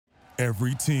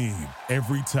Every team,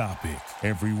 every topic,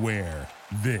 everywhere.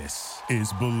 This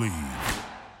is Believe.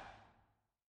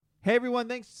 Hey everyone,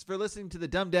 thanks for listening to the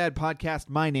Dumb Dad Podcast.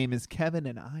 My name is Kevin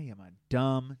and I am a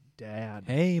dumb dad.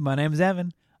 Hey, my name's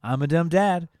Evan. I'm a dumb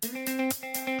dad.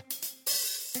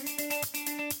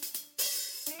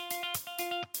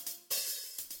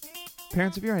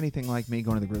 Parents, if you're anything like me,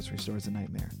 going to the grocery store is a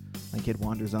nightmare. My kid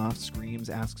wanders off, screams,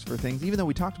 asks for things, even though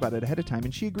we talked about it ahead of time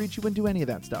and she agreed she wouldn't do any of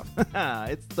that stuff.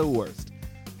 It's the worst.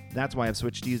 That's why I've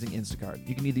switched to using Instacart.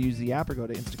 You can either use the app or go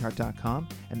to instacart.com,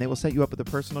 and they will set you up with a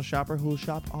personal shopper who will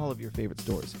shop all of your favorite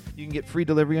stores. You can get free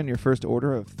delivery on your first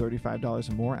order of $35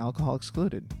 or more, alcohol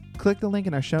excluded. Click the link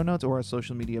in our show notes or our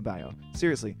social media bio.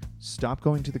 Seriously, stop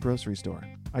going to the grocery store.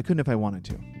 I couldn't if I wanted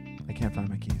to. I can't find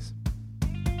my keys.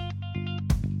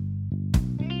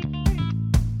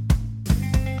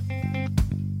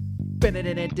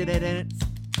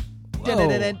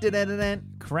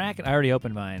 Crack it. I already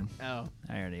opened mine. Oh,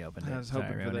 I already opened it. I was Sorry,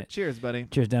 hoping for ruined that. it. Cheers, buddy.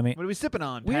 Cheers, dummy. What are we sipping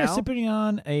on, We pal? are sipping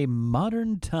on a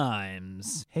Modern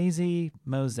Times Hazy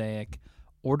Mosaic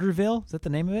Orderville. Is that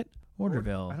the name of it?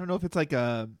 Orderville. I don't know if it's like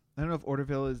a... I don't know if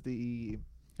Orderville is the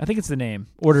I think it's the name.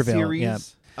 Orderville. series. Yeah.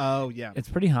 Oh, yeah. It's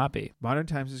pretty hoppy. Modern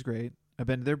Times is great. I've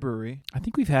been to their brewery. I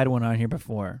think we've had one on here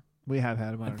before. We have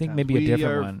had a Modern I think Times. maybe We a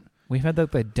different are one. We've had the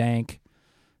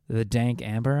dank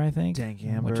amber, I think. Dank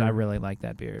Amber. Which I really like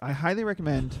that beer. I highly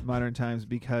recommend Modern Times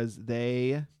because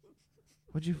they...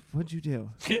 What'd you do?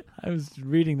 I was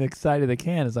reading the side of the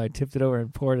can as I tipped it over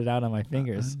and poured it out on my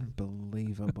fingers.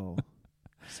 Unbelievable.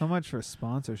 So much for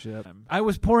sponsorship. I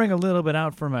was pouring a little bit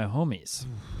out for my homies.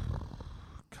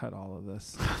 Cut all of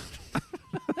this.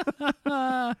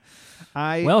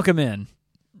 Welcome in.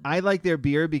 I like their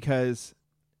beer because,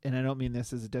 and I don't mean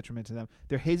this as a detriment to them,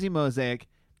 their Hazy Mosaic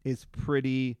is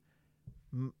pretty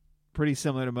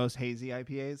similar to most hazy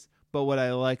IPAs. But what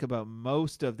I like about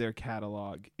most of their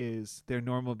catalog is their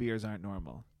normal beers aren't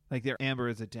normal. Like their amber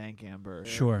is a dank amber.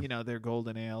 Sure. You know, their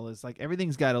golden ale is like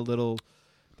everything's got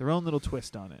their own little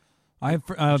twist on it. I'll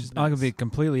nice. be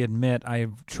completely admit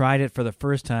I've tried it for the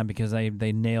first time because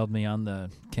they nailed me on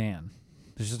the can.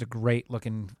 It's just a great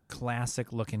looking,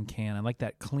 classic looking can. I like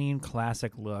that clean,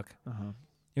 classic look. Uh-huh.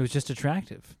 It was just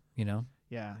attractive, you know.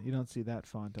 Yeah, you don't see that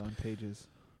font on pages.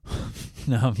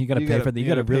 No, you got to pay for the. You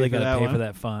got to really got to pay for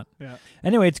that font. Yeah.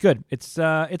 Anyway, it's good. It's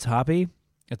hoppy.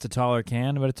 It's a taller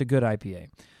can, but it's a good IPA.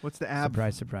 What's the AB?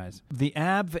 Surprise, surprise. The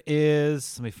AB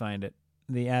is. Let me find it.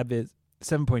 The AB is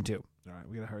 7.2. All right,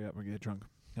 we gotta hurry up. We're gonna get drunk.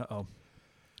 Uh-oh.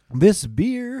 This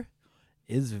beer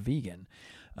is vegan.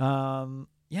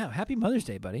 Yeah, happy Mother's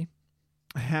Day, buddy.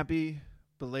 Happy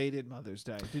belated Mother's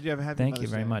Day. Did you have a happy Thank Mother's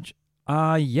you very Day? much.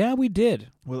 Yeah, we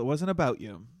did. Well, it wasn't about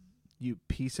you. You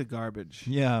piece of garbage.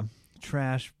 Yeah,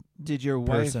 trash. Did your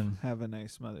Person. wife have a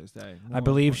nice Mother's Day? I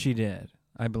believe she did.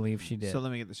 So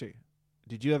let me get this straight.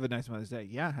 Did you have a nice Mother's Day?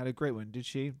 Yeah, had a great one. Did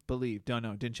she? Believe. Don't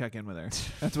know. Didn't check in with her.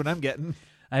 That's what I'm getting.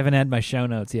 I haven't had my show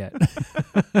notes yet.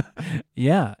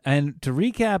 Yeah, and to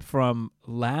recap from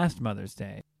last Mother's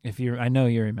Day, I know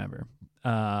you remember.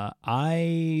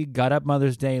 I got up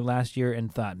Mother's Day last year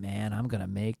and thought, man, I'm going to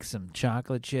make some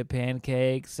chocolate chip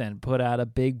pancakes and put out a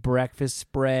big breakfast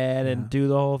spread and do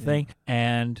the whole thing.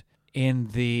 And in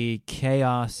the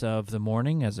chaos of the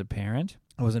morning as a parent,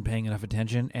 I wasn't paying enough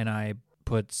attention, and I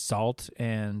put salt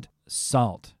in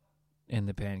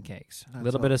the pancakes. A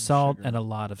little bit of salt and a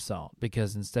lot of salt,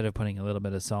 because instead of putting a little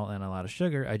bit of salt and a lot of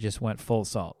sugar, I just went full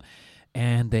salt.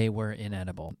 And they were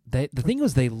inedible. The thing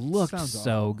was, they looked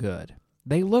so good.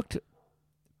 They looked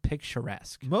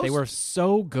picturesque. They were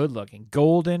so good looking.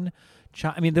 Golden.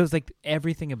 There was like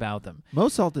everything about them.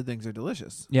 Most salted things are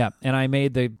delicious. Yeah, and I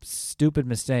made the stupid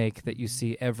mistake that you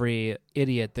see every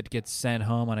idiot that gets sent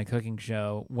home on a cooking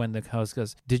show when the host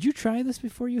goes, "Did you try this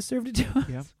before you served it to us?"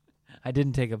 Yeah. I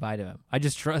didn't take a bite of them. I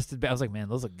just trusted. I was like, man,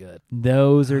 those look good.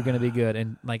 Those are going to be good.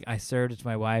 And like, I served it to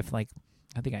my wife. Like,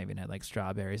 I think I even had like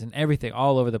strawberries and everything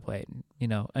all over the plate. You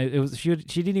know, it was she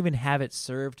didn't even have it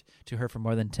served to her for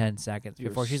more than 10 seconds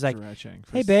before she's like,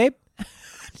 "Hey, babe,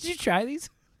 did you try these?"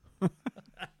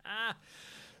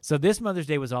 So this Mother's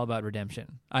Day was all about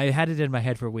redemption. I had it in my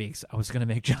head for weeks. I was going to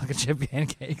make chocolate chip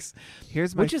pancakes,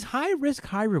 which is high risk,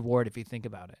 high reward if you think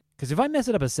about it. Because if I mess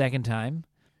it up a second time,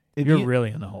 you're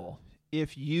really in the hole.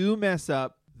 If you mess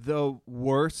up the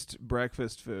worst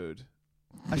breakfast food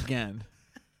again,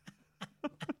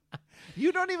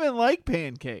 you don't even like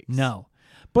pancakes. No.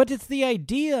 But it's the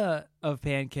idea of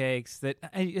pancakes that,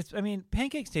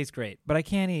 pancakes taste great, but I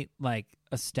can't eat like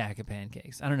a stack of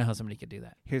pancakes. I don't know how somebody could do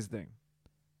that. Here's the thing.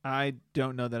 I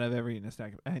don't know that I've ever eaten a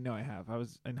stack of... I know I have. I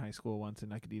was in high school once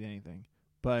and I could eat anything.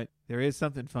 But there is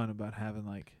something fun about having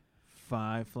like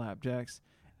 5 flapjacks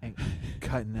and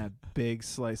cutting that big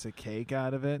slice of cake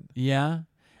out of it. Yeah,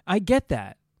 I get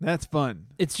that. That's fun.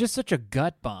 It's just such a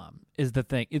gut bomb is the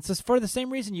thing. It's just for the same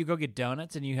reason you go get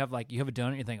donuts and you have a donut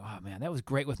and you think, oh man, that was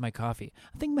great with my coffee.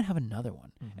 I think I'm going to have another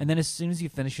one. Mm-hmm. And then as soon as you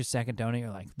finish your second donut,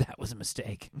 you're like, that was a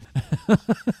mistake.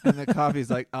 And the coffee's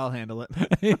like, I'll handle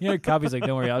it. Your coffee's like,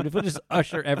 don't worry, I'll just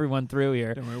usher everyone through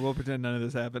here. Don't worry, we'll pretend none of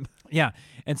this happened. Yeah.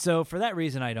 And so for that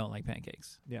reason, I don't like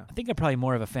pancakes. Yeah. I think I'm probably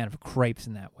more of a fan of crepes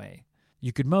in that way.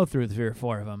 You could mow through 3 or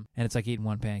 4 of them, and it's like eating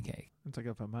one pancake. It's like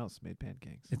if a mouse made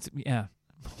pancakes. Yeah.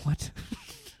 What?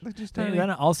 They're just They're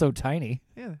tiny. also tiny.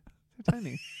 Yeah, they're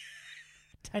tiny.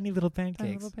 Tiny little pancakes.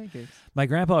 Tiny little pancakes. My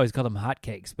grandpa always called them hot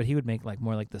cakes, but he would make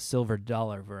more like the silver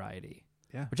dollar variety.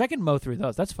 Yeah. Which I can mow through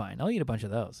those. That's fine. I'll eat a bunch of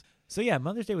those. So yeah,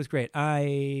 Mother's Day was great.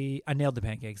 I nailed the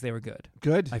pancakes. They were good.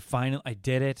 Good. I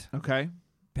did it. Okay.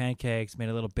 Pancakes, made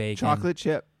a little bacon. Chocolate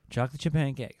chip. Chocolate chip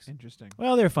pancakes. Interesting.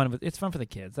 Well, they're fun. It's fun for the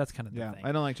kids. That's kind of the Yeah, thing.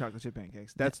 I don't like chocolate chip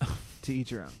pancakes. That's to each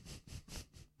your own.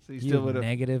 So you You still would have.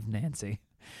 negative Nancy.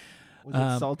 Was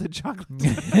it salted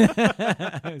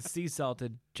chocolate? Sea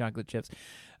salted chocolate chips.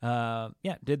 Yeah,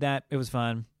 did that. It was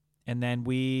fun. And then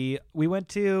we went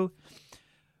to.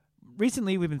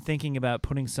 Recently, we've been thinking about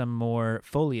putting some more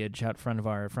foliage out front of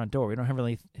our front door. We don't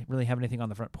really have anything on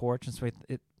the front porch, and so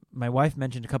my wife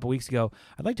mentioned a couple weeks ago,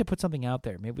 I'd like to put something out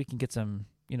there. Maybe we can get some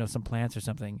plants or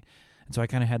something. And so I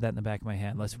kind of had that in the back of my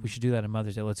head. We should do that on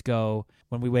Mother's Day. Let's go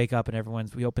when we wake up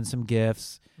and we open some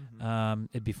gifts. Mm-hmm.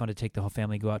 It'd be fun to take the whole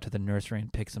family, go out to the nursery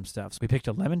and pick some stuff. So we picked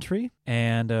a lemon tree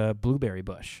and a blueberry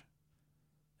bush.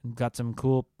 And got some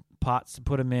cool pots to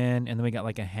put them in, and then we got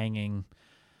like a hanging,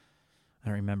 I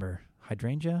don't remember,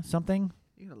 hydrangea something.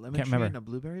 You got a lemon Can't tree remember. and a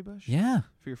blueberry bush? Yeah.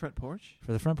 For your front porch?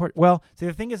 For the front porch. Well, see,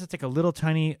 the thing is, it's like a little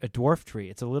tiny dwarf tree.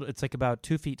 It's like about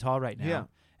 2 feet tall right now. Yeah.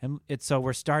 And so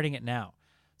we're starting it now.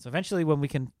 So eventually when we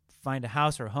can find a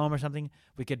house or a home or something,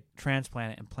 we could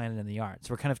transplant it and plant it in the yard.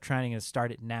 So we're kind of trying to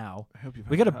start it now. I hope you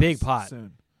We find got a big house pot.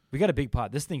 soon. We got a big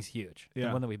pot. This thing's huge. Yeah.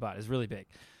 The one that we bought is really big.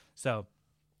 So,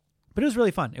 but it was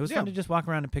really fun. It was fun Yeah. to just walk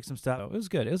around and pick some stuff. It was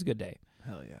good. It was a good day.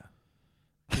 Hell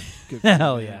yeah. Good for you,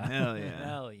 Hell man. yeah. Hell yeah.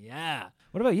 Hell yeah.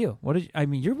 What about you?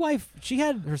 Your wife, she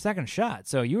had her second shot,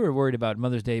 so you were worried about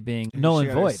Mother's Day being null She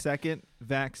and got her void. second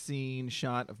vaccine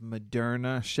shot of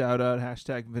Moderna. Shout out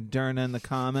 #Moderna in the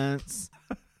comments.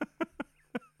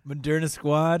 Moderna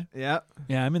Squad. Yep.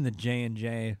 Yeah, I'm in the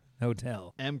J&J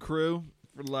hotel. M Crew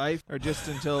for life, or just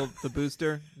until the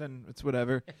booster. Then it's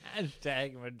whatever.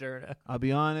 Moderna. I'll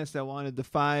be honest, I wanted the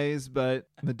Pfizer, but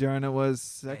Moderna was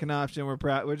second option. We're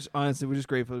proud. We're just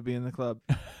grateful to be in the club.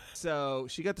 So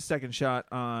she got the second shot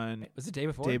on Was it day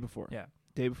before? day before. Yeah.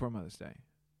 Day before Mother's Day.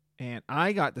 And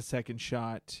I got the second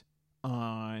shot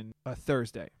on a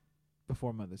Thursday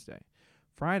before Mother's Day.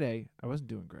 Friday, I wasn't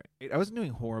doing great. I wasn't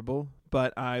doing horrible,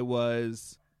 but it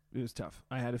was tough.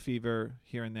 I had a fever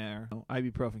here and there.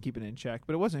 Ibuprofen, keeping it in check,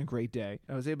 but it wasn't a great day.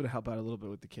 I was able to help out a little bit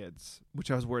with the kids,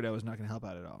 which I was worried I was not going to help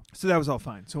out at all. So that was all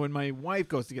fine. So when my wife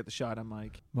goes to get the shot, I'm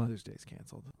like, Mother's Day's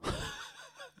canceled.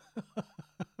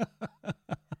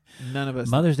 None of us.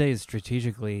 Mother's Day is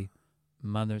strategically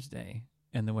Mother's Day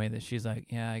in the way that she's like,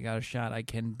 yeah, I got a shot. I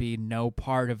can be no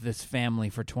part of this family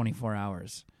for 24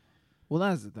 hours. Well,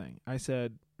 that's the thing. I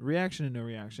said, reaction and no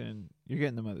reaction, you're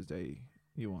getting the Mother's Day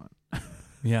you want.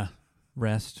 Yeah.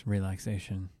 Rest,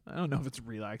 relaxation. I don't know if it's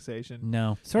relaxation.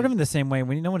 No. Sort of in the same way.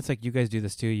 When it's like you guys do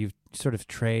this too, you sort of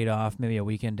trade off maybe a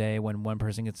weekend day when one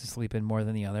person gets to sleep in more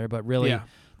than the other. But really, Yeah.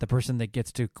 the person that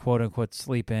gets to quote unquote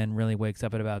sleep in really wakes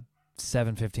up at about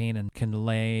 7:15 and can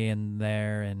lay in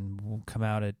there and will come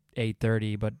out at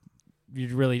 8:30. But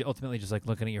you're really ultimately just like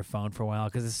looking at your phone for a while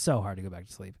because it's so hard to go back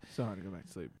to sleep. So hard to go back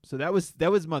to sleep. So that was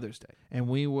Mother's Day, and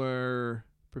we were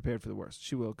prepared for the worst.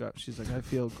 She woke up. She's like, I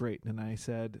feel great. And I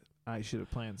said, I should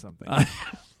have planned something.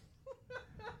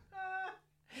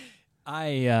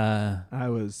 I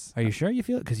was. Are you sure you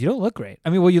feel it? Because you don't look great. I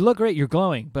mean, well, you look great. You're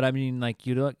glowing, but I mean, like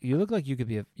you look like you could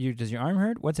be does your arm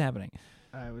hurt? What's happening?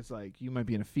 I was like, you might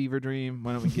be in a fever dream.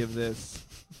 Why don't we give this?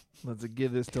 Let's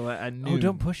give this till at noon. Oh,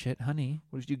 don't push it, honey.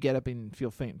 What if you get up and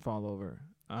feel faint and fall over?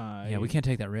 Yeah, we can't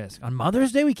take that risk. On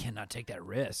Mother's Day, we cannot take that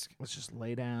risk. Let's just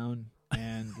lay down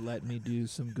and let me do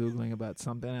some Googling about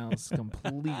something else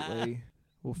completely.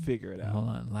 We'll figure it out. Hold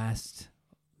on. Last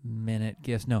minute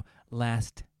gifts. No,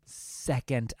 last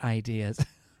second ideas.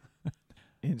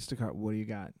 Instacart, what do you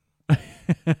got?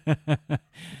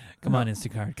 Come on,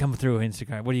 Instacart. Come through,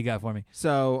 Instacart. What do you got for me?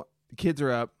 So the kids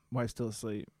are up. Wife's still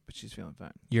asleep, but she's feeling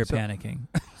fine. You're So- panicking.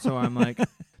 So I'm like, there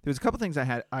was a couple things I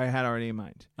had already in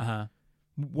mind. Uh-huh.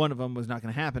 One of them was not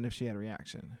going to happen if she had a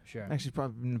reaction. Sure. Actually,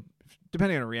 probably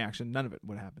depending on her reaction, none of it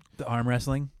would happen. The arm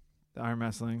wrestling? The arm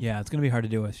wrestling. Yeah, it's going to be hard to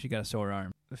do if she got a sore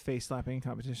arm. the face slapping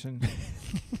competition.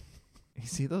 You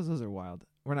see those? Those are wild.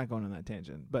 We're not going on that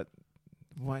tangent, but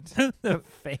what? The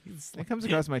face. It comes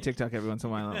across my TikTok every once in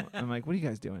a while. I'm like, what are you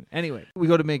guys doing? Anyway, we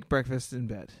go to make breakfast in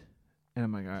bed. And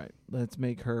I'm like, all right, let's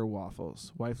make her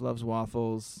waffles. Wife loves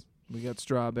waffles. We got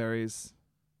strawberries.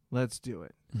 Let's do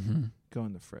it. Mm-hmm. Go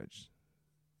in the fridge.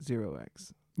 0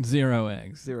 eggs. 0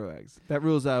 eggs. 0 eggs. That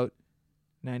rules out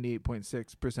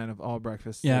 98.6% of all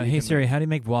breakfasts. Yeah. that you Hey can Siri, make. how do you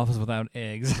make waffles without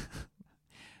eggs?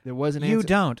 There was an You answer.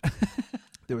 don't.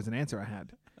 There was an answer I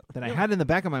had that I had in the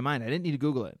back of my mind. I didn't need to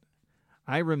Google it.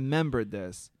 I remembered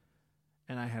this,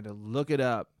 and I had to look it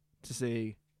up to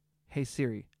say, hey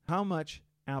Siri, how much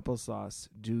applesauce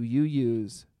do you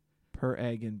use per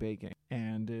egg in baking?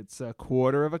 And it's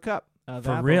 1/4 cup of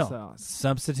For real? applesauce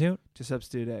Substitute? to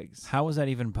substitute eggs. How is that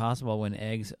even possible when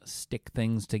eggs stick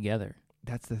things together?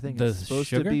 That's the thing. The It's supposed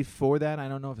sugar? to be for that. I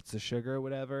don't know if it's the sugar or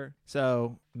whatever.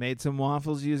 So made some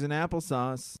waffles using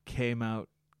applesauce. Came out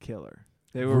killer.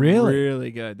 They were Really?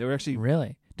 really good. They were actually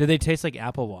Really? Do they taste like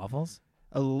apple waffles?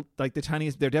 like the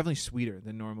tiniest. They're definitely sweeter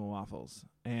than normal waffles,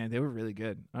 and they were really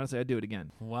good. Honestly, I'd do it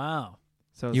again. Wow.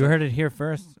 So it's You like, heard it here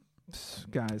first.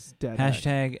 guys, dead.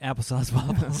 Hashtag applesauce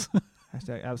waffles.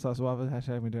 Hashtag applesauce waffles.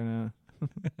 Hashtag Moderna.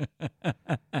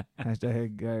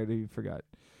 Hashtag I already forgot.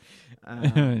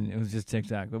 It was just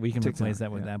TikTok, but we can TikTok, replace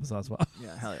that with yeah. applesauce waffles.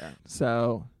 Yeah, hell yeah.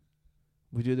 So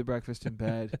we do the breakfast in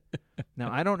bed.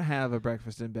 Now I don't have a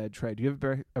breakfast in bed tray. Do you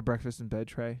have a breakfast in bed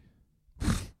tray?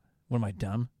 What am I,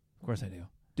 dumb? Of course I do.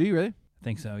 Do you really? I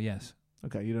think so, yes.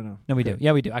 Okay, you don't know. No, we do. Okay.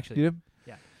 Yeah, we do, actually. You do?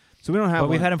 Yeah. So we don't have But one.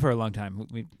 we've had them for a long time.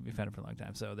 We've had them for a long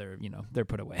time, so they're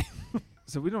put away.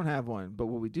 So we don't have one, but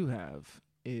what we do have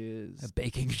is A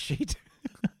baking sheet.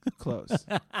 close.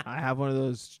 I have one of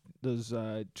those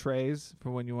trays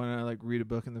for when you want to like read a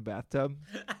book in the bathtub.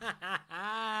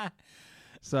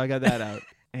 So I got that out,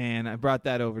 and I brought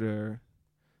that over to her.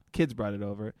 Kids brought it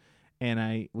over, and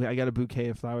I got a bouquet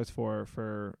of flowers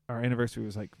for our anniversary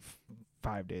was like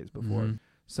 5 days before. Mhm.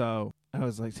 So I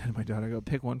was like telling my daughter, go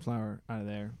pick one flower out of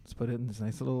there. Let's put it in this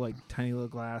nice little like tiny little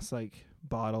glass like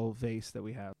bottle vase that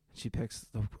we have. She picks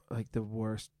the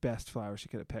worst, best flower she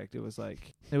could have picked. It was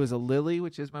a lily,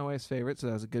 which is my wife's favorite, so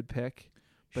that was a good pick.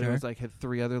 But Sure. it was like had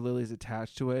 3 other lilies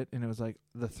attached to it, and it was like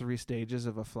the 3 stages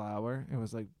of a flower. It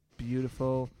was like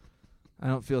beautiful. I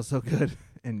don't feel so good,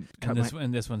 and cut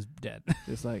And this one's dead.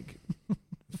 this like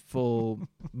full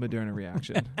Moderna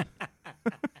reaction.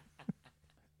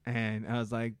 And I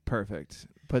was like, perfect.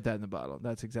 Put that in the bottle.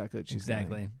 That's exactly what she's saying.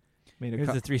 Exactly. Made her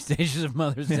Here's the 3 stages of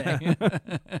Mother's Day.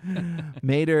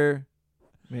 made her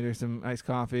some iced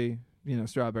coffee,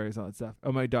 strawberries, all that stuff.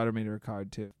 Oh, my daughter made her a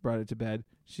card too. Brought it to bed.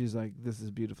 She's like, this is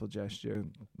a beautiful gesture.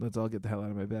 Let's all get the hell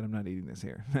out of my bed. I'm not eating this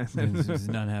here. This is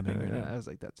not happening right now. I was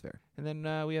like, that's fair. And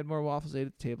then we had more waffles, ate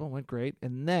at the table, went great.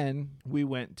 And then we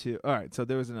went to, all right, so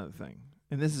there was another thing.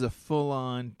 And this is a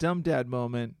full-on dumb dad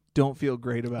moment. Don't feel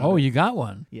great about it. Oh, you got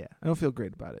one. Yeah, I don't feel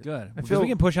great about it. Good. I Because feel we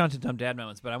can push on to dumb dad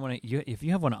moments, but I want to. If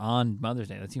you have one on Mother's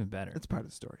Day, that's even better. That's part of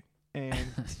the story. And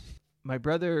my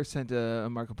brother sent a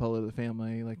Marco Polo to the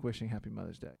family, like wishing Happy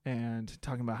Mother's Day and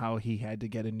talking about how he had to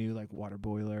get a new like water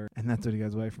boiler, and that's what he got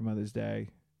his wife for Mother's Day.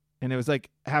 And it was like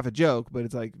half a joke, but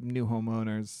it's like new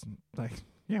homeowners, like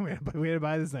we had to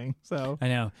buy this thing. So I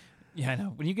know. Yeah, I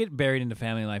know. When you get buried into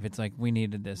family life, it's like we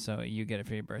needed this, so you get it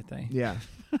for your birthday. yeah.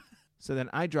 So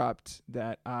then I dropped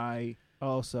that I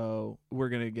also we're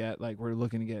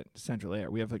looking to get central air.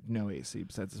 We have like no AC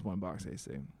besides this one box AC.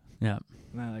 Yeah.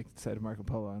 And I said Marco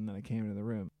Polo, and then I came into the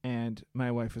room, and my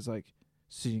wife was like,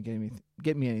 "So you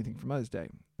get me anything for Mother's Day?"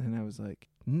 And I was like,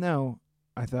 "No,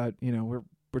 I thought we're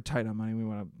tight on money.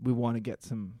 We want to get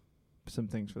some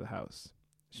things for the house."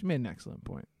 She made an excellent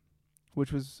point,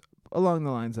 which was along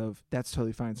the lines of, "That's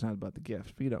totally fine. It's not about the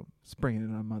gift, but springing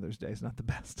it on Mother's Day is not the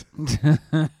best."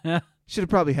 Should have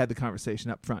probably had the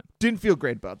conversation up front. Didn't feel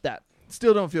great about that.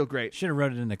 Still don't feel great. Should have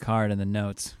wrote it in the card and the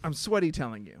notes. I'm sweaty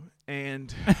telling you,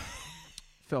 and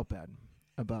felt bad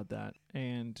about that,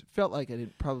 and felt like I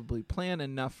didn't probably plan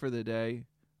enough for the day.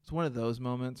 It's one of those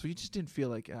moments where you just didn't feel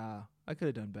like, I could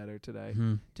have done better today.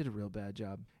 Mhm. Did a real bad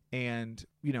job. And,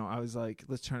 I was like,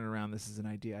 let's turn it around. This is an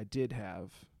idea I did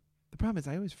have. The problem is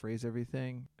I always phrase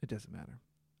everything. It doesn't matter.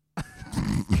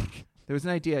 There was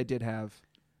an idea I did have,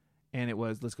 and it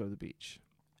was, let's go to the beach.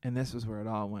 And this was where it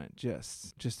all went.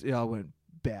 Just it all went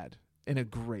bad in a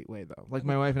great way, though. Like,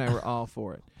 my wife and I were all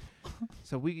for it.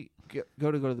 So we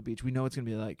go to the beach. We know it's going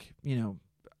to be like,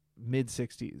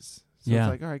 mid-60s. So Yeah. it's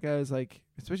like, all right, guys, like,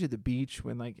 especially at the beach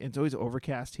when, like, it's always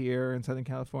overcast here in Southern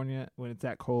California when it's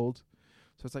that cold.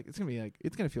 So it's like, it's going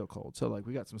to feel cold. So, like,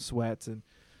 we got some sweats, and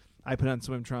I put on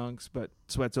swim trunks, but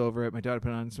sweats over it. My daughter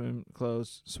put on swim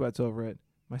clothes, sweats over it.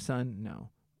 My son, no.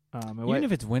 My Even wife,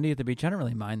 if it's windy at the beach, I don't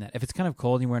really mind that. If it's kind of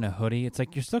cold and you're wearing a hoodie, it's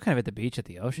like you're still kind of at the beach at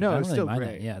the ocean. No, I don't it's really still mind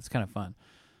great. that. Yeah, it's kind of fun.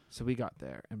 so we got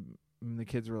there, and the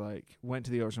kids were like, went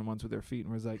to the ocean once with their feet,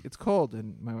 and was like, it's cold.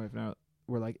 And my wife and I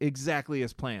were like, exactly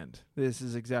as planned. This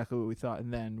is exactly what we thought.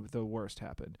 And then the worst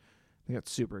happened. They got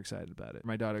super excited about it.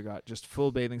 My daughter got just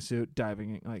full bathing suit,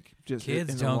 diving in, like just Kids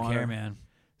in the don't water. care, man.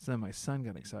 So then my son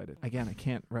got excited. Again, I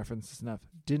can't reference this enough.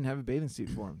 Didn't have a bathing suit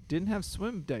for him. Didn't have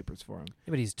swim diapers for him. Yeah,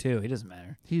 but he's 2. He doesn't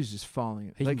matter. He was just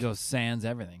falling. He like, can go sans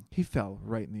everything. he fell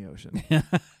right in the ocean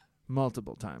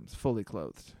multiple times, fully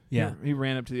clothed. Yeah. He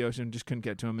ran up to the ocean, just couldn't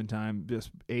get to him in time, just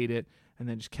ate it, and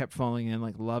then just kept falling in,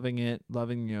 like loving it,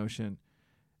 loving the ocean.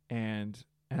 And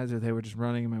as they were just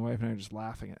running, and my wife and I were just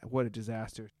laughing at what a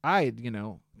disaster.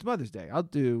 It's Mother's Day.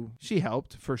 She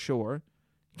helped for sure.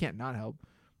 You can't not help.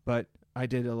 But I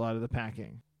did a lot of the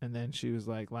packing. And then she was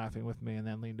like laughing with me and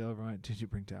then leaned over and went, did you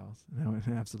bring towels? And I went,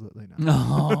 absolutely not.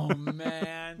 Oh,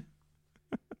 man.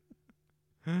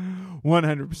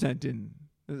 100% didn't.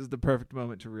 This is the perfect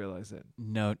moment to realize it.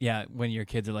 No, yeah, when your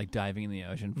kids are like diving in the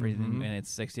ocean, freezing, Mhm. and it's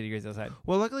 60 degrees outside.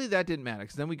 Well, luckily that didn't matter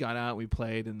because then we got out, we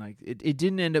played, and like it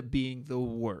didn't end up being the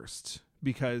worst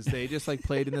because they just like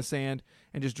played in the sand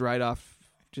and just dried off,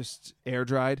 just air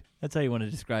dried. That's how you want to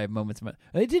describe moments.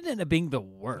 It didn't end up being the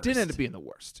worst. Didn't end up being the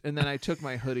worst. And then I took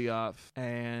my hoodie off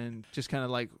and just kind of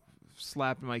like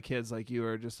slapped my kids like you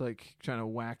were just like trying to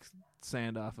whack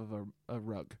sand off of a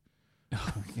rug.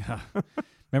 Oh, yeah.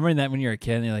 Remember that when you were a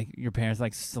kid and your parents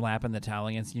like slapping the towel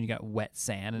against you and you got wet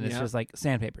sand and it's Yeah. just like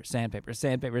sandpaper, sandpaper,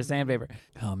 sandpaper, sandpaper.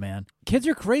 Oh man. Kids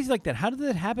are crazy like that. How did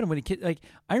that happen when a kid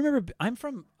I remember I'm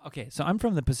from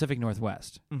the Pacific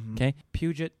Northwest. Mm-hmm. Okay?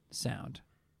 Puget Sound.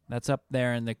 That's up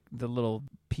there in the little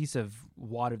piece of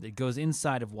water that goes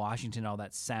inside of Washington, all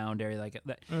that sound area like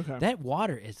that. Okay. That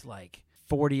water is like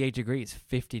 48 degrees,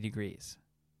 50 degrees.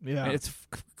 Yeah. It's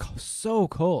so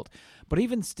cold. But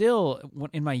even still,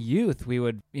 in my youth, we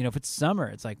would, if it's summer,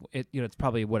 it's like, it's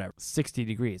probably 60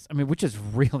 degrees. I mean, which is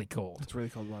really cold. It's really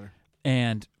cold water.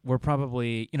 And we're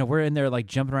probably, we're in there like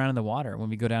jumping around in the water when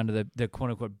we go down to the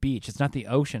quote unquote beach. It's not the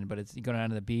ocean, but you go down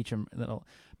to the beach. But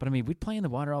I mean, we'd play in the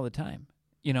water all the time.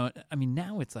 I mean,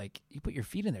 now it's like you put your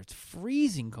feet in there. It's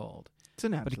freezing cold. It's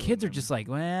an But the absolute kids are number. just like,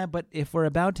 well, but if we're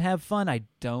about to have fun, I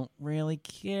don't really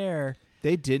care.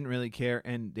 They didn't really care,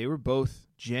 and they were both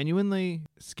genuinely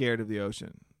scared of the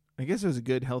ocean. I guess it was a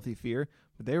good, healthy fear,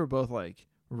 but they were both like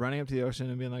running up to the ocean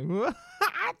and being like, "What?"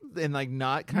 and like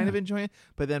not kind of enjoying it.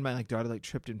 But then my daughter like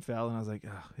tripped and fell, and I was like,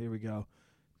 oh, here we go.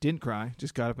 Didn't cry,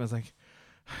 just got up and I was like,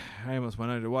 I almost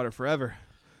went underwater forever.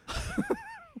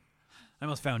 I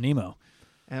almost found Nemo.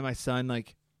 And my son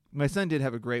did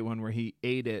have a great one where he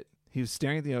ate it. He was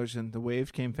staring at the ocean. The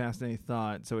wave came faster than he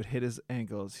thought, so it hit his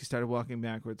ankles. He started walking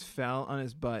backwards, fell on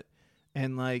his butt,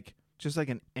 and just like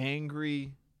an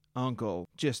angry uncle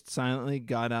just silently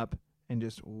got up and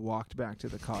just walked back to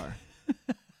the car.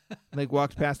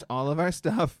 Walked past all of our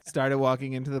stuff, started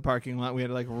walking into the parking lot. We had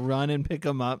to run and pick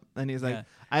him up, and he's like, Yeah.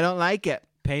 I don't like it.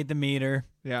 Paid the meter,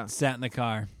 Yeah. sat in the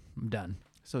car. I'm done.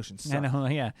 This ocean I sucks. know,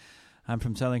 yeah. I'm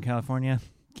from Southern California.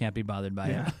 Can't be bothered by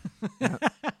Yeah.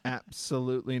 it.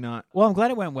 Absolutely not. Well, I'm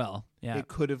glad it went well. Yeah. It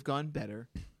could have gone better.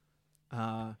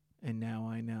 And now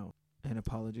I know. And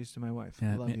apologies to my wife. I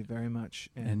Yeah, love you very much.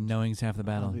 and knowing's half the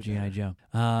battle, I'll be G.I. better.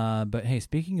 Joe. But hey,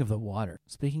 speaking of the water,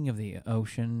 speaking of the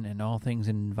ocean and all things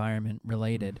environment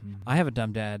related, Mhm. I have a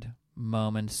dumb dad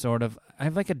moment, sort of. I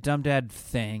have like a dumb dad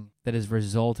thing that has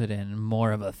resulted in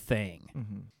more of a thing.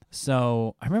 Mhm.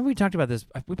 So I remember we talked about this.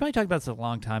 We probably talked about this a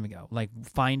long time ago. Like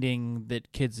finding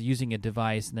that kids using a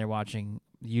device and they're watching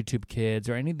YouTube Kids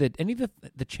or any of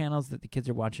the channels that the kids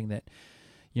are watching that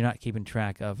you're not keeping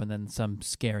track of, and then some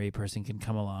scary person can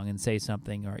come along and say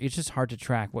something, or it's just hard to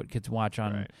track what kids watch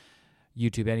on Right.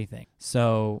 YouTube, anything.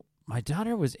 So my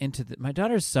daughter was my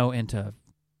daughter's so into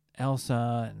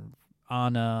Elsa and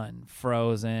Anna and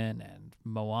Frozen and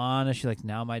Moana.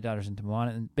 Now my daughter's into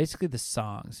Moana and basically the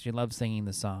songs. She loves singing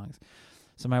the songs.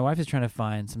 So my wife is trying to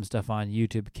find some stuff on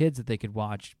YouTube Kids that they could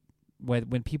watch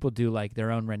when people do like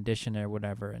their own rendition or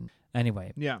whatever. And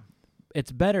anyway, Yeah.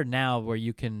 it's better now where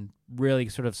you can really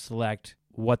sort of select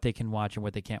what they can watch and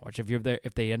what they can't watch.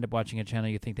 If they end up watching a channel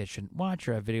you think they shouldn't watch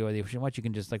or a video they shouldn't watch, you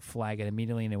can just flag it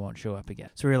immediately and it won't show up again.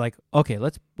 So we're like, okay,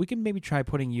 we can maybe try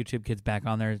putting YouTube Kids back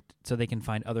on there so they can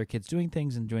find other kids doing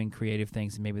things and doing creative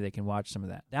things, and maybe they can watch some of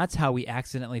that. That's how we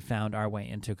accidentally found our way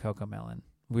into CoComelon.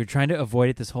 We were trying to avoid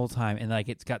it this whole time, and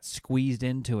it's got squeezed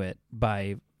into it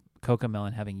by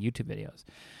CoComelon having YouTube videos.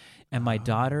 And my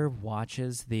daughter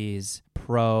watches these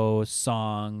pro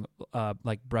song,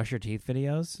 brush your teeth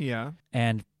videos. Yeah.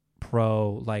 And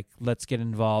pro, like, let's get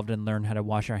involved and learn how to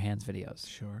wash our hands videos,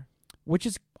 Sure. which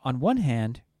is, on one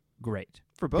hand, great.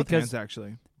 For both Because- hands,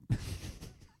 actually.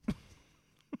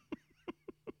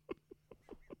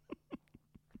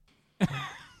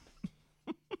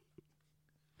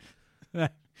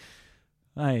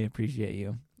 I appreciate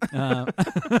you.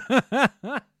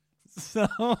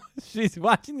 So she's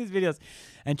watching these videos,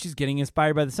 and she's getting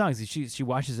inspired by the songs. She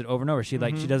watches it over and over. She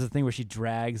does a thing where she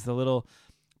drags the little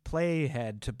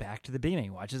playhead back to the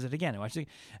beginning, watches it again, and watches it.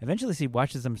 Eventually, she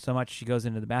watches them so much she goes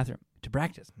into the bathroom to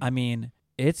practice. I mean,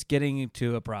 it's getting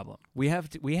to a problem. We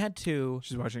had to.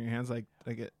 She's washing her hands like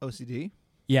OCD.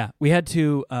 Yeah, we had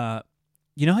to.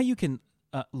 You know how you can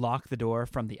lock the door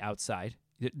from the outside?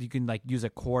 You can like use a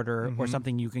quarter or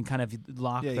something. You can kind of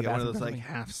lock Yeah, the you got one bathroom. of those like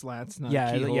half slats. Not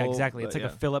Yeah, keyhole, exactly. It's like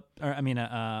but a Philip, or I mean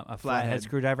a flathead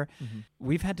screwdriver. Mhm.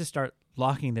 We've had to start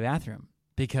locking the bathroom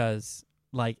because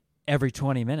like every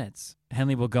 20 minutes,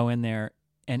 Henley will go in there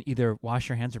and either wash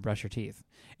her hands or brush her teeth.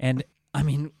 And I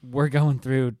mean, we're going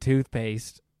through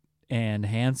toothpaste and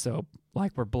hand soap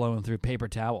like we're blowing through paper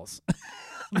towels.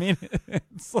 I mean,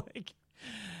 it's like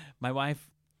my wife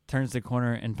turns the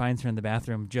corner and finds her in the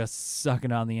bathroom just sucking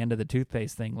on the end of the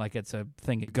toothpaste thing like it's a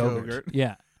thing of Go-Gurt. Go-Gurt.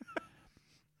 Yeah.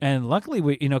 And luckily,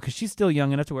 we, because she's still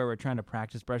young enough to where we're trying to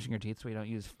practice brushing her teeth, so we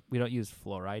don't use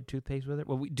fluoride toothpaste with her.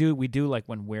 Well, we do like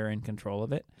when we're in control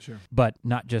of it, Sure. but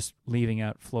not just leaving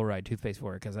out fluoride toothpaste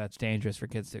for her because that's dangerous for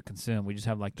kids to consume. We just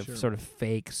have like the Sure. sort of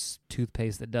fake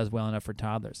toothpaste that does well enough for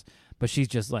toddlers. But she's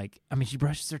just like, I mean, she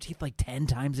brushes her teeth like 10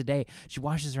 times a day. She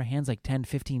washes her hands like 10,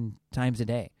 15 times a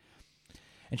day.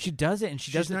 And she does it, and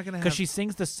she She's does not it gonna because have- she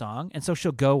sings the song, and so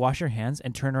she'll go wash her hands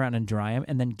and turn around and dry them,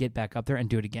 and then get back up there and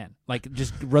do it again. Like,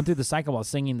 just run through the cycle while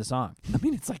singing the song. I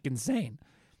mean, it's like insane.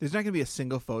 There's not going to be a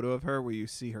single photo of her where you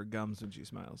see her gums when she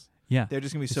smiles. Yeah. They're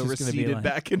just going to be It's so just gonna be receded like-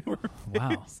 back into her.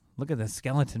 Wow. Look at the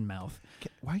skeleton mouth.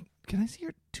 Why? Can I see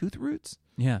your tooth roots?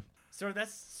 Yeah. So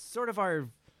that's sort of our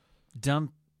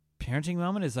dumb parenting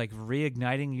moment, is like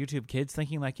reigniting YouTube Kids,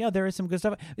 thinking like, yeah, there is some good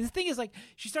stuff. The thing is, like,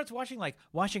 she starts watching like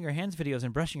washing her hands videos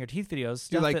and brushing her teeth videos.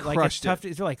 Stuff like, that, like, it's crushed tough.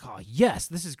 You're like, oh yes,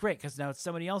 this is great because now it's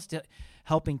somebody else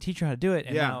helping teach her how to do it.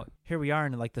 And Yeah. now here we are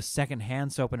in like the second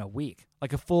hand soap in a week,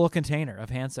 like a full container of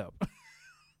hand soap.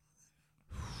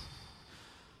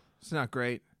 It's not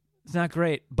great. It's not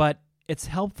great, but it's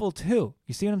helpful too.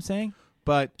 You see what I'm saying?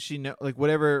 But she like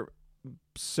whatever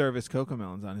service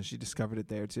Cocomelon's on, has she discovered it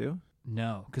there too?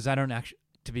 No, because I don't actually.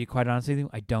 To be quite honest with you,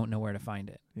 I don't know where to find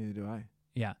it. Neither do I.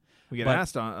 Yeah. We get But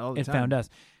asked on all the It time. found us.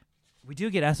 We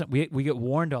do get asked. We get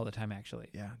warned all the time. Actually,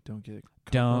 Yeah, don't get it.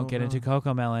 don't get into Cocomelon.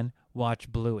 Cocomelon.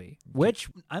 Watch Bluey, which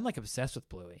I'm like obsessed with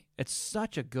Bluey. It's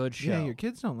such a good show. Yeah, your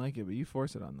kids don't like it, but you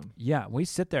force it on them. Yeah, we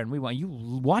sit there and we want you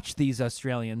watch these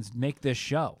Australians make this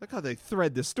show. Look how they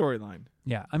thread this storyline.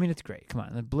 Yeah, I mean it's great. Come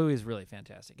on, the Bluey is really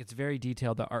fantastic. It's very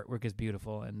detailed. The artwork is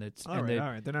beautiful, and it's. All and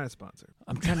right. They're not a sponsor.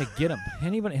 I'm trying to get them.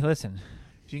 Anybody listen?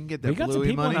 If you can get We that got some Bluey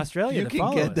people in money, Australia you that can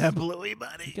follow get us. that Bluey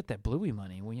money. Get that Bluey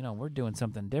money. Well, we're doing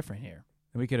something different here.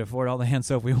 We could afford all the hand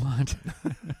soap we want.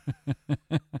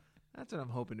 That's what I'm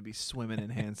hoping to be swimming in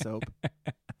hand soap.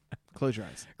 Close your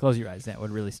eyes. Close your eyes. That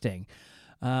would really sting.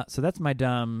 So that's my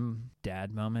dumb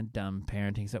dad moment, dumb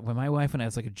parenting stuff. When my wife and I,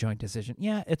 it's like a joint decision.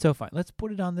 Yeah, it's so fine. Let's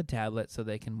put it on the tablet so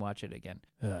they can watch it again.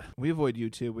 Ugh. We avoid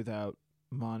YouTube without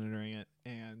monitoring it,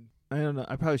 and I don't know.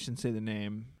 I probably shouldn't say the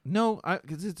name. No,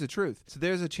 because it's the truth. So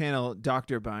there's a channel,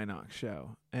 Dr. Binoc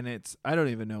Show, and I don't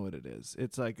even know what it is.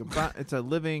 It's like it's a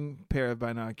living pair of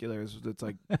binoculars that's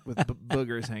like with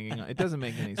boogers hanging on. It doesn't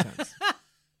make any sense.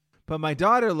 But my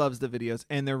daughter loves the videos,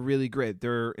 and they're really great.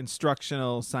 They're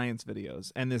instructional science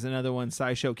videos. And there's another one,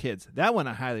 SciShow Kids. That one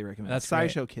I highly recommend. That's great.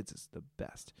 SciShow Kids is the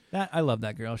best. I love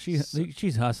that girl.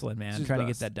 She's hustling, man. She's Trying to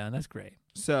best. get that done. That's great.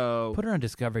 So Put her on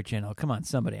Discovery Channel. Come on,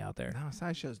 somebody out there. no,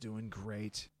 SciShow's doing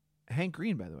great. Hank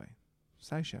Green, by the way,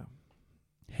 SciShow.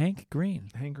 Hank Green.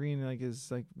 Hank Green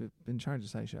is in charge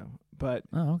of SciShow. But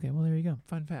Oh, okay. Well, there you go.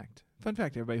 fun fact,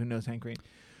 everybody who knows Hank Green.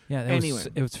 Yeah. Anyway.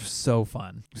 It was so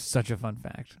fun. Such a fun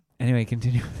fact. Anyway,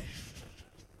 continue.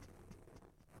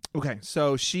 Okay,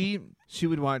 so she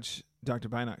would watch Dr.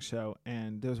 Binoc's show,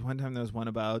 and there was one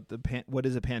about what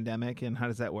is a pandemic and how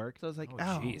does that work. So I was like, Oh,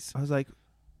 oh, jeez. I was like,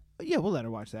 yeah, we'll let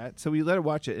her watch that. So we let her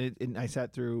watch it, and I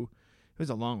sat through. It was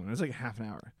a long one. It was like a half an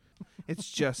hour. It's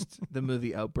just the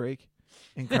movie Outbreak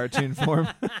in cartoon form.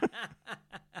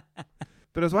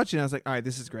 But I was watching, and I was like, all right,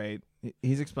 this is great.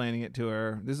 He's explaining it to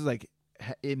her. This is like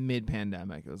in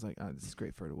mid-pandemic, it was like, oh, this is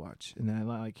great for her to watch. And then I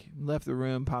like left the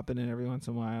room, popping in every once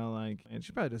in a while, like, and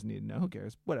she probably doesn't need to know. Who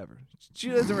cares? Whatever. She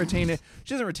doesn't retain it.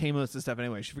 She doesn't retain most of the stuff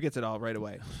anyway. She forgets it all right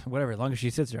away. Whatever. As long as she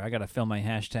sits there, I got to film my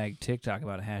hashtag TikTok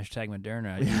about a hashtag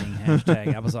Moderna eating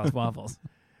hashtag applesauce waffles.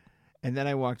 And then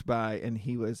I walked by, and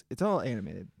it's all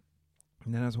animated.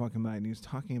 And then I was walking by, and he was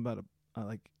talking about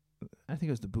I think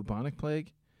it was the bubonic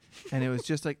plague. And it was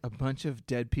just like a bunch of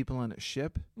dead people on a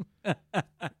ship.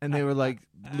 And they were like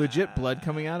legit blood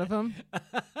coming out of them.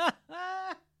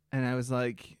 And I was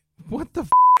like, what the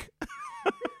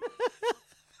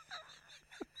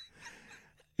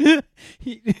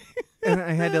And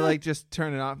I had to like just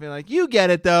turn it off and be like, you get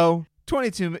it though.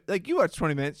 22, like you watch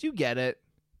 20 minutes, you get it.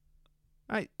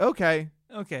 Okay.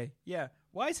 Okay, yeah.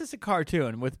 Why is this a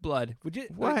cartoon with blood?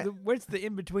 What? Where's the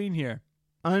in between here?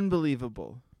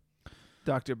 Unbelievable.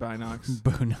 Dr. Binox.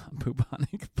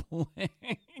 Bubonic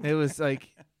plague. It was like,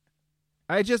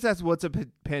 I just asked what's a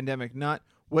pandemic, not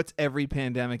what's every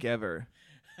pandemic ever.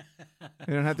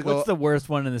 You don't have to go. What's the worst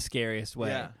one in the scariest way?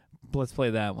 Yeah. Let's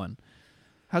play that one.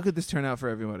 How could this turn out for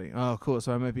everybody? Oh, cool.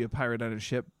 So I might be a pirate on a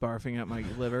ship barfing out my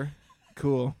liver.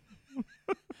 Cool.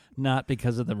 Not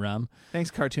because of the rum.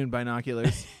 Thanks, cartoon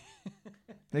binoculars.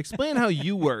 Explain how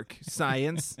you work,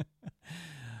 science.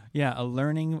 Yeah, a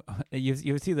learning.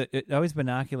 You see that always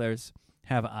binoculars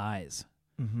have eyes,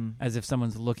 as if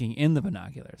someone's looking in the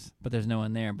binoculars, but there's no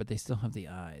one there, but they still have the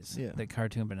eyes. Yeah. The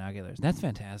cartoon binoculars. That's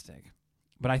fantastic.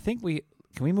 But I think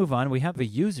can we move on? We have a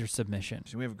user submission,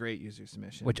 So we have a great user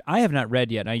submission. which I have not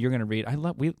read yet. Now you're going to read.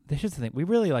 This is the thing. We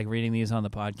really like reading these on the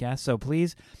podcast. So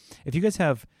please, if you guys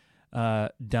have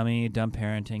dumb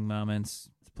parenting moments,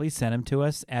 please send them to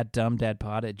us at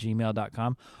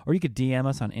dumbdadpod@gmail.com, or you could DM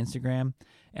us on Instagram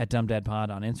at dumbdadpod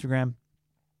on Instagram.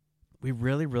 We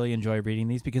really, really enjoy reading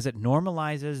these because it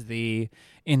normalizes the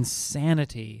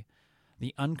insanity,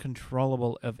 the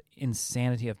uncontrollable of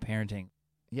insanity of parenting.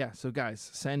 Yeah, so guys,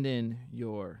 send in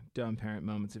your dumb parent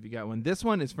moments if you got one. This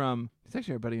one is it's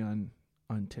actually our buddy on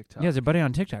TikTok. Yeah, there's a buddy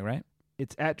on TikTok, right?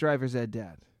 It's at Driver's Ed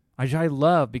Dad. I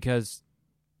love because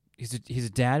he's a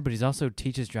dad, but he's also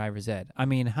teaches driver's ed. I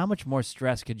mean, how much more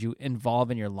stress could you involve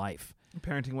in your life?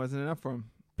 Parenting wasn't enough for him.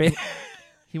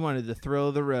 He wanted the thrill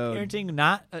of the road. Parenting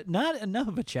not enough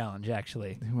of a challenge,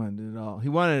 actually. He wanted it all. He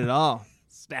wanted it all.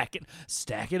 Stack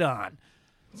it on.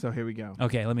 So here we go.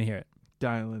 Okay, let me hear it.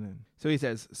 Dial it in. So he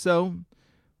says, so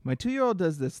my 2-year-old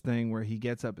does this thing where he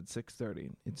gets up at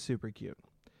 6:30. It's super cute.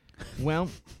 Well,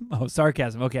 Oh,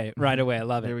 sarcasm. Okay, right away. I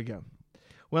love there it. we go.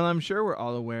 Well, I'm sure we're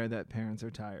all aware that parents are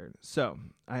tired. So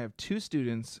I have 2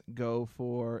 students go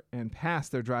for and pass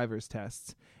their driver's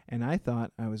tests, and I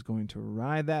thought I was going to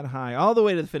ride that high all the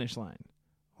way to the finish line,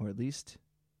 or at least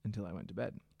until I went to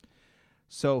bed.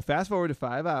 So fast forward to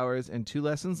 5 hours, and 2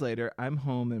 lessons later, I'm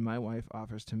home, and my wife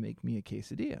offers to make me a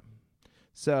quesadilla.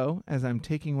 So as I'm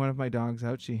taking one of my dogs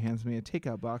out, she hands me a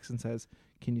takeout box and says,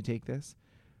 "Can you take this?"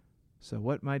 So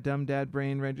what my dumb dad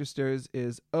brain registers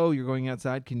is, oh, you're going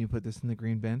outside? Can you put this in the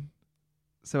green bin?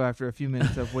 So after a few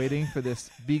minutes of waiting for this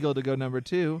beagle to go number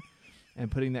 2 and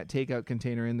putting that takeout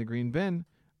container in the green bin,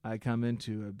 I come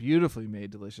into a beautifully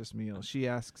made delicious meal. She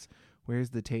asks,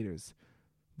 "Where's the taters?"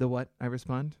 "The what?" I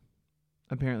respond.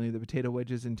 Apparently the potato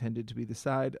wedges intended to be the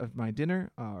side of my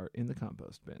dinner are in the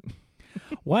compost bin.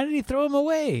 Why did he throw him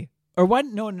away? Or why?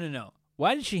 No.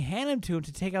 Why did she hand him to him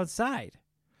to take outside?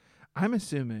 I'm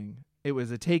assuming it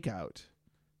was a takeout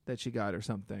that she got or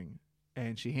something,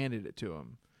 and she handed it to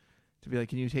him to be like,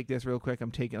 "Can you take this real quick?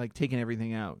 I'm taking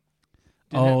everything out."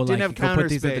 Didn't have you go counter put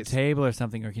these at the space. table or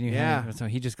something, or can you? Yeah. Hand it? So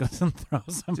he just goes and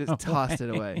throws them. Just tossed it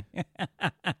away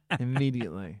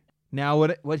immediately. Now,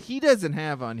 what he doesn't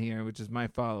have on here, which is my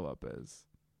follow up, is,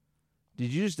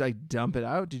 did you just like dump it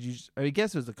out? Did you? I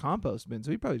guess it was a compost bin,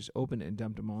 so he probably just opened it and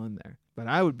dumped them all in there. But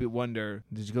I would wonder,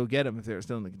 did you go get them if they were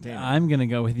still in the container? I'm gonna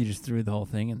go with you. Just threw the whole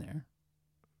thing in there.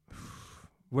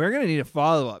 We're gonna need a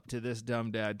follow up to this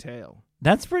dumb dad tale.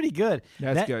 That's pretty good.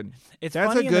 That's good. It's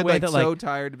That's funny a in the good, way like, that, so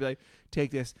tired to be like, take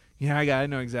this. Yeah, I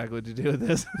know exactly what to do with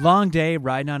this. long day,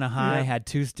 riding on a high, Yeah. had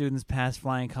 2 students pass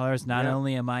flying colors. Not Yep.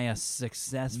 only am I a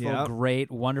successful, Yep. great,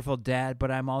 wonderful dad,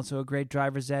 but I'm also a great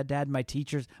driver's ed dad. My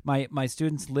teachers, my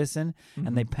students listen,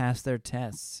 and they pass their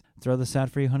tests. Throw this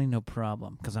out for you, honey, no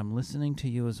problem, because I'm listening to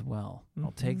you as well.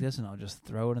 I'll take this and I'll just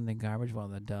throw it in the garbage while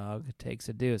the dog takes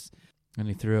a deuce. And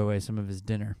he threw away some of his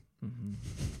dinner. Mm-hmm.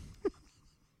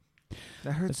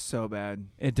 That hurts so bad.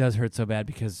 It does hurt so bad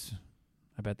because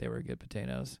I bet they were good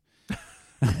potatoes.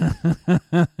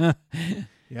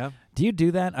 Yeah. Do you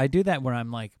do that? I do that where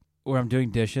I'm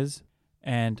doing dishes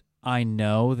and I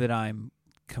know that I'm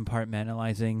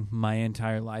compartmentalizing my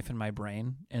entire life in my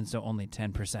brain, and so only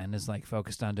 10% is like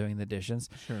focused on doing the dishes.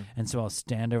 Sure. And so I'll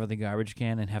stand over the garbage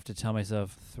can and have to tell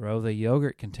myself, throw the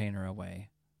yogurt container away,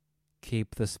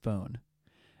 keep the spoon.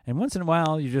 And once in a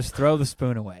while, you just throw the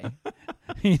spoon away.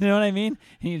 You know what I mean?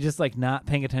 And you're just like not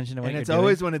paying attention to what And you're it's doing.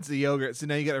 always when it's the yogurt. So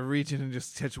now you got to reach in and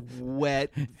just touch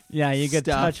wet. Yeah, you could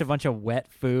stuff. touch a bunch of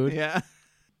wet food. Yeah.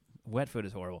 Wet food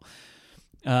is horrible.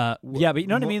 Yeah, but you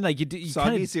know what I mean? Like you Soggy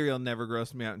kind of, cereal never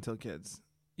grossed me out until kids.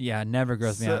 yeah, never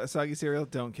grossed me out. Soggy cereal,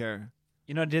 don't care.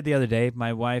 You know what I did the other day?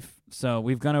 My wife, so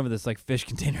we've gone over this like fish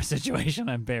container situation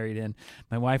I'm buried in.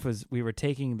 My wife we were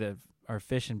taking our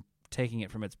fish and taking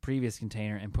it from its previous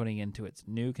container and putting it into its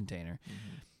new container.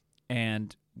 Mm-hmm.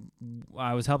 And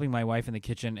I was helping my wife in the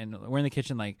kitchen, and we're in the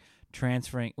kitchen like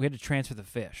transferring. We had to transfer the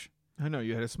fish. I know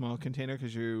you had a small container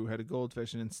because you had a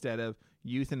goldfish, and instead of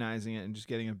euthanizing it and just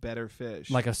getting a better fish,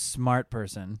 Like a smart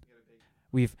person,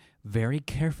 we've very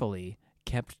carefully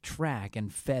kept track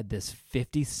and fed this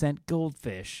 50-cent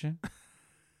goldfish.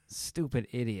 Stupid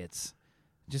idiots.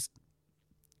 Just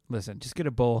listen, just get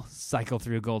a bowl, cycle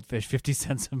through goldfish, 50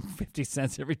 cents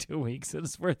every 2 weeks.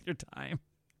 It's worth your time.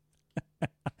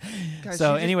 Guys,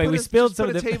 So you just anyway, put we a- spilled just some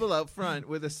put of a the table out front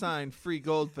with a sign, free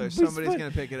goldfish. We Somebody's split-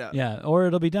 going to pick it up. Yeah, or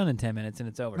it'll be done in 10 minutes and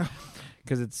it's over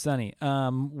because it's sunny.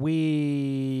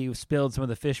 We spilled some of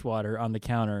the fish water on the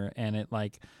counter, and it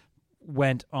like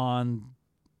went on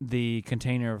the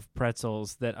container of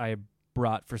pretzels that I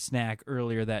brought for snack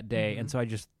earlier that day. And Mhm. so I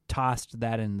just tossed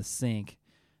that in the sink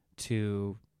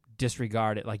to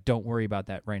disregard it. Like, don't worry about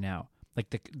that right now. Like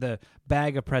the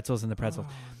bag of pretzels and the pretzels.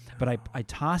 Oh, But I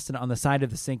tossed it on the side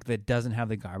of the sink that doesn't have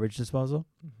the garbage disposal.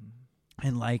 Mhm.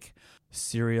 And like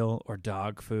cereal or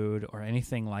dog food or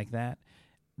anything like that,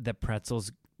 the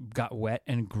pretzels got wet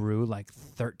and grew like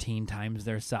 13 times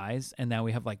their size. And now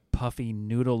we have like puffy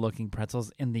noodle looking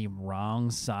pretzels in the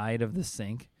wrong side of the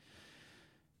sink.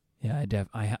 Yeah,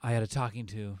 I had a talking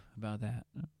to about that.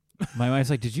 My wife's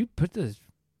like, did you put the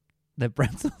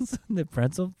pretzels in the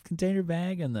pretzel container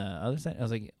bag on the other side? I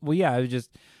was like, well, yeah, she's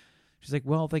like,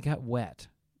 well, they got wet.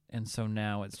 And so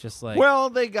now it's just like,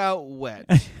 Well, they got wet.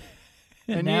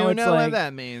 And now you it's know like, what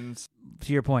that means.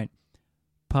 to your point,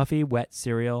 puffy, wet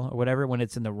cereal or whatever, when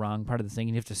it's in the wrong part of the thing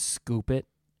and you have to scoop it,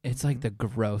 it's like Mhm. the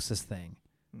grossest thing.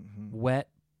 Mhm. Wet,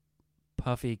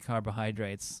 puffy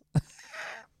carbohydrates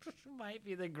might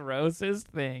be the grossest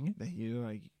thing That you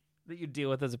like, that you deal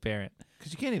with as a parent.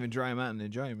 because you can't even dry them out and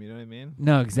enjoy them. You know what I mean?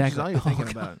 No, Which exactly. is all you're Oh, thinking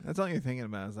God. about. That's all you're thinking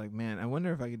about. It's like, man, I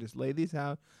wonder if I could just lay these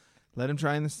out, let them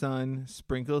dry in the sun,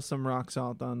 sprinkle some rock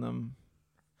salt on them,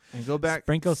 and go back.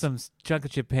 Sprinkle some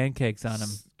chocolate chip pancakes on them.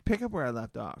 Pick up where I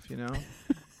left off. You know?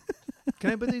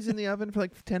 Can I put these in the oven for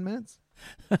like 10 minutes?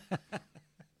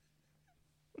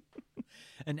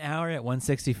 An hour at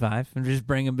 165 and just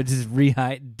bring them, but just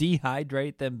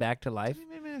dehydrate them back to life.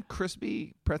 Maybe a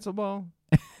crispy pretzel ball.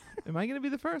 Am I going to be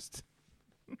the first?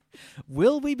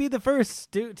 Will we be the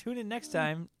first? Tune in next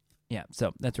time. Yeah,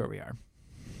 so that's where we are.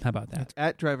 How about that?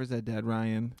 At Drivers at Dad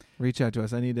Ryan, reach out to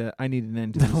us. I need an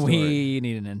end to the story. We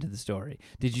need an end to the story.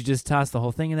 Did you just toss the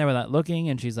whole thing in there without looking?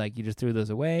 And she's like, you just threw those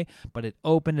away, but it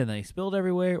opened and they spilled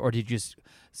everywhere? Or did you just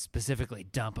specifically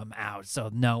dump them out so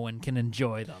no one can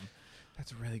enjoy them?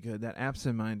 That's really good. That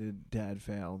absent-minded dad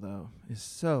fail, though, is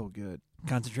so good.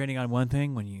 Concentrating on one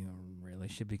thing when you really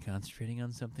should be concentrating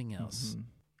on something else. Mhm.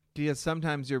 Because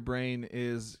sometimes your brain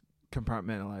is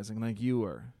compartmentalizing, like you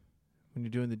were. When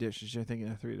you're doing the dishes, you're thinking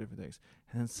of 3 different things.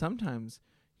 And then sometimes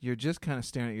you're just kind of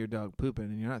staring at your dog pooping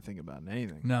and you're not thinking about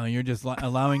anything. No, you're just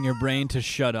allowing your brain to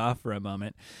shut off for a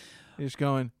moment. You're just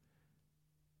going,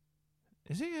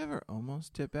 is he ever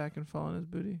almost tip back and fall on his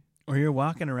booty? Or you're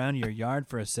walking around your yard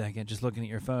for a second just looking at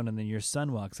your phone, and then your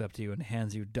son walks up to you and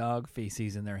hands you dog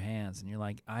feces in their hands. And you're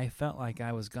like, I felt like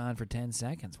I was gone for 10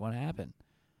 seconds. What happened?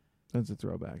 That's a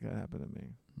throwback. That happened to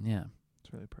me. Yeah.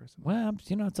 It's really personal. Well,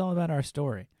 it's all about our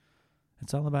story.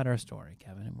 It's all about our story,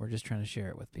 Kevin. And we're just trying to share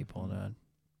it with people to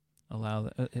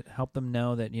help them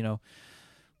know that,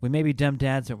 we may be dumb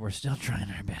dads, but we're still trying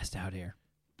our best out here.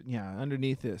 But yeah,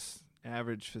 underneath this,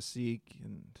 average physique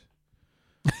and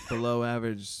below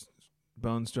average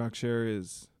bone structure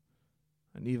is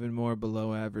an even more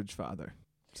below average father.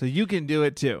 So you can do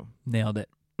it too. Nailed it.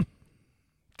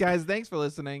 Guys, thanks for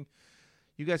listening.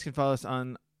 You guys can follow us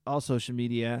on all social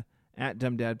media at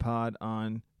DumbDadPod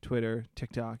on Twitter,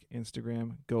 TikTok,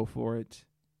 Instagram. Go for it.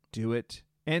 Do it.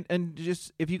 And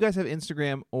just, if you guys have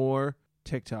Instagram or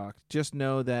TikTok, just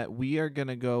know that we are going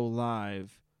to go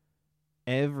live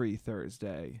every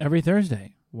Thursday. Every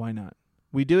Thursday. Why not?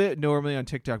 We do it normally on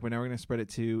TikTok, but now we're going to spread it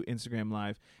to Instagram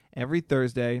Live every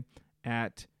Thursday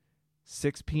at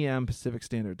 6 p.m. Pacific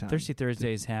Standard Time. Thirsty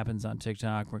Thursdays happens on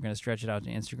TikTok. We're going to stretch it out to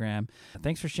Instagram.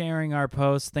 Thanks for sharing our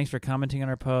posts. Thanks for commenting on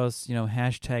our posts.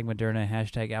 Hashtag Moderna,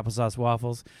 hashtag applesauce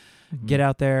waffles. Mm-hmm. Get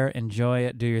out there, enjoy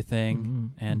it, do your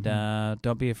thing, and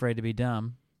don't be afraid to be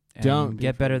dumb. And Don't be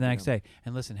get better afraid the to be next day.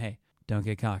 And listen, hey, don't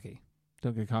get cocky.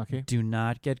 Don't get cocky. Do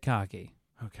not get cocky.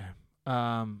 Okay.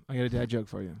 I got a dad joke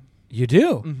for you. You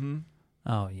do? Mm-hmm.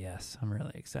 Oh, yes. I'm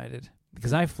really excited.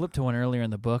 Because I flipped to one earlier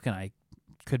in the book, and I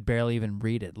could barely even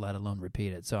read it, let alone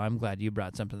repeat it. So I'm glad you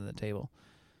brought something to the table.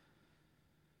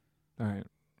 All right.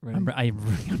 Ready?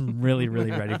 I'm really,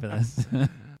 really ready for this.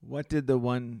 What did the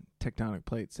one tectonic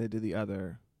plate say to the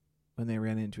other when they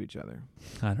ran into each other?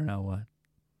 I don't know what.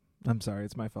 I'm sorry,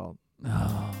 it's my fault.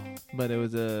 Oh. But it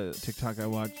was a TikTok I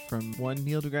watched from one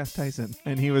Neil deGrasse Tyson,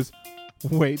 and he was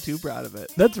way too proud of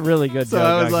it. That's really good. So joke,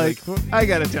 I was actually. like, I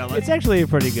gotta tell it. It's actually a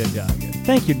pretty good job.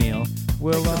 Thank you, Neil.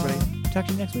 We'll Thanks, everybody. talk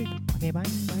to you next week. Okay, bye.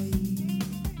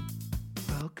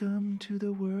 Welcome to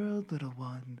the world, little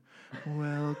one.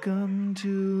 Welcome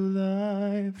to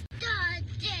life.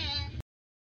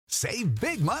 Save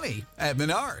big money at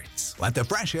Menards. Let the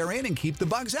fresh air in and keep the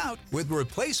bugs out with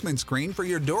replacement screen for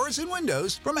your doors and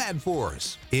windows from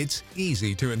AdForce. It's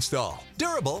easy to install,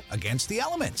 durable against the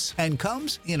elements, and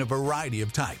comes in a variety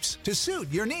of types to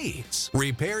suit your needs.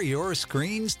 Repair your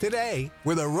screens today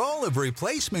with a roll of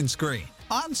replacement screen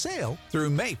on sale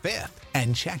through May 5th.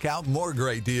 And check out more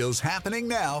great deals happening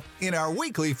now in our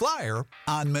weekly flyer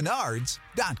on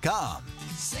Menards.com.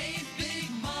 Save